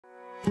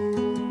So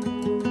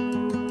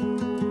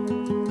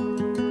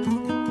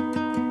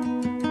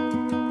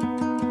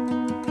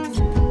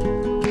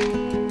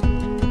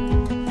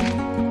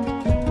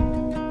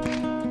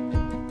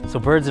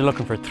birds are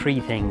looking for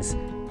three things: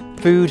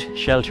 food,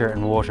 shelter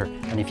and water.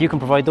 And if you can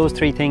provide those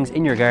three things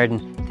in your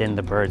garden, then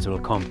the birds will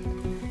come.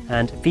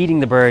 And feeding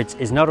the birds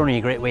is not only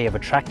a great way of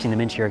attracting them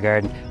into your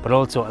garden, but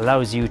also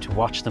allows you to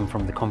watch them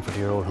from the comfort of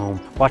your own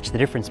home. Watch the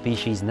different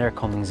species and their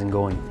comings and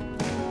going.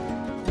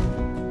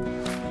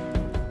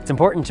 It's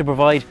important to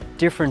provide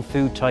different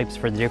food types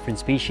for the different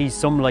species.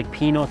 Some like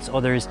peanuts,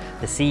 others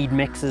the seed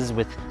mixes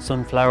with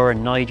sunflower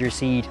and Niger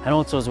seed. And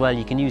also as well,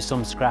 you can use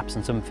some scraps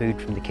and some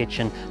food from the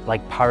kitchen,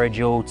 like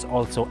porridge oats.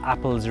 Also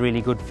apples,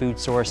 really good food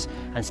source.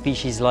 And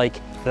species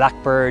like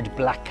blackbird,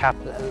 blackcap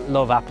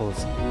love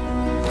apples.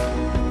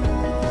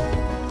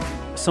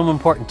 Some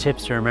important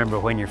tips to remember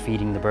when you're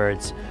feeding the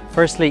birds.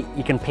 Firstly,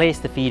 you can place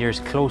the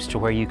feeders close to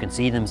where you can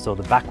see them, so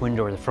the back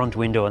window or the front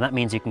window, and that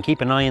means you can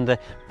keep an eye on the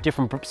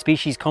different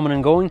species coming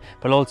and going,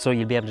 but also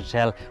you'll be able to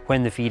tell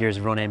when the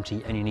feeders run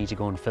empty and you need to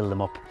go and fill them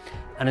up.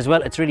 And as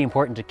well, it's really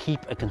important to keep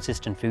a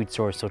consistent food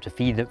source, so to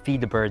feed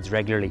the birds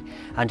regularly.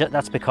 And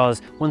that's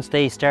because once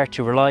they start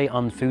to rely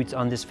on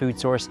this food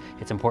source,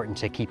 it's important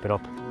to keep it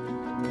up.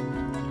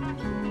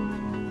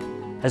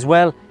 As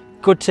well,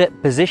 good to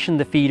position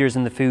the feeders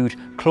and the food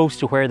close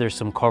to where there's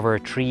some cover,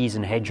 trees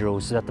and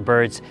hedgerows, so that the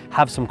birds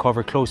have some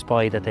cover close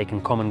by that they can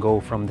come and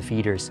go from the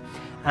feeders.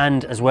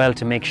 And as well,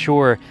 to make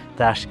sure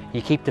that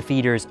you keep the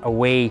feeders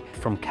away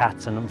from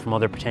cats and from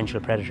other potential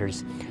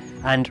predators.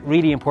 And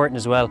really important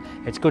as well,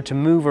 it's good to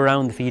move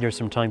around the feeders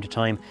from time to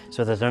time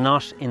so that they're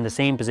not in the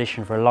same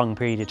position for a long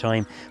period of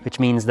time, which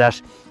means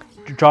that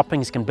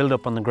droppings can build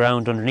up on the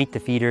ground underneath the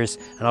feeders,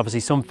 and obviously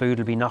some food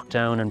will be knocked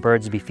down and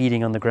birds will be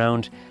feeding on the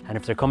ground, and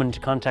if they're coming into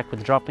contact with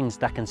the droppings,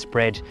 that can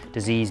spread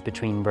disease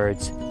between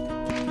birds.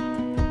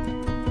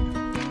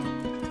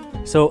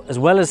 So as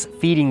well as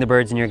feeding the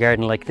birds in your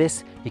garden like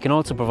this, you can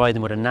also provide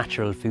them with a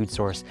natural food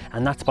source,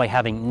 and that's by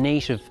having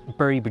native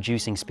berry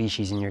producing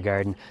species in your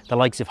garden, the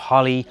likes of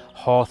holly,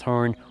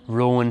 hawthorn,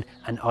 rowan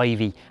and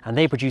ivy, and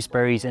they produce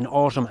berries in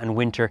autumn and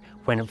winter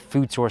when a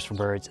food source for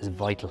birds is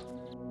vital.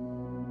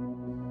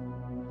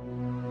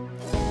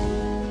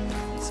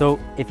 So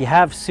if you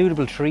have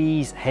suitable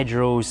trees,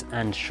 hedgerows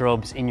and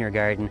shrubs in your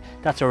garden,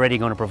 that's already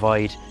going to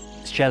provide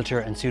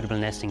shelter and suitable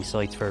nesting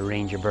sites for a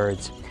range of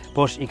birds.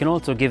 But you can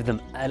also give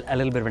them a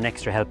little bit of an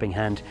extra helping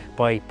hand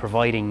by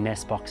providing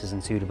nest boxes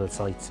and suitable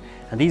sites.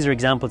 And these are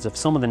examples of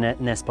some of the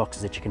nest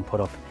boxes that you can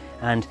put up.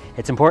 And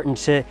it's important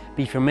to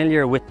be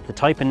familiar with the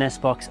type of nest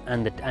box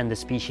and the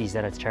species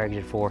that it's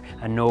targeted for,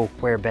 and know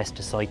where best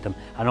to site them.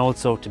 And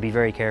also to be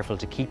very careful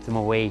to keep them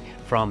away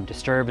from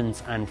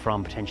disturbance and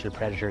from potential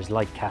predators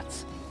like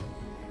cats.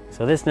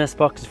 So this nest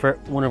box is for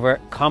one of our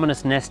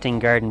commonest nesting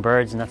garden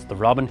birds, and that's the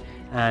robin,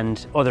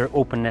 and other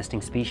open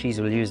nesting species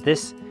will use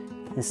this.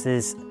 This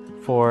is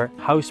for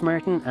house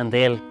martin, and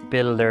they'll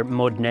build their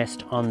mud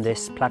nest on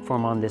this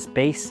platform, on this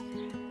base.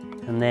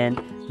 And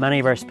then many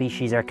of our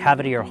species are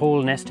cavity or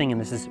hole nesting, and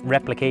this is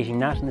replicating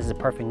that, and this is a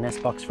perfect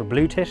nest box for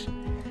blue tit.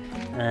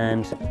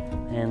 And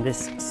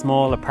this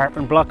small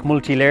apartment block,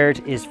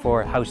 multi-layered, is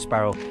for house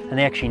sparrow, and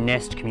they actually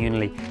nest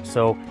communally,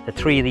 so the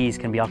three of these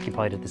can be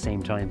occupied at the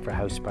same time for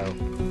house sparrow.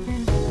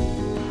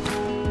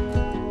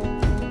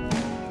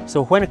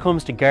 So when it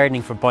comes to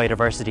gardening for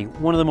biodiversity,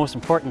 one of the most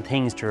important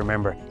things to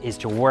remember is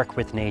to work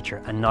with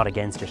nature and not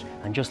against it,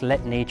 and just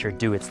let nature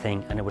do its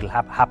thing, and it will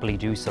happily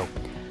do so.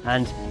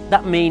 And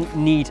that may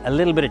need a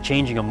little bit of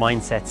changing of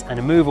mindsets and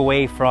a move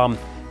away from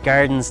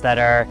gardens that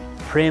are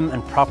prim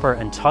and proper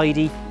and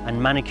tidy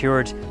and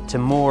manicured to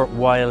more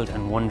wild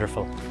and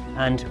wonderful.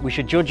 And we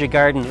should judge a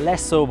garden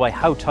less so by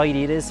how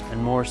tidy it is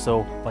and more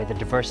so by the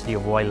diversity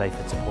of wildlife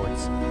it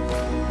supports.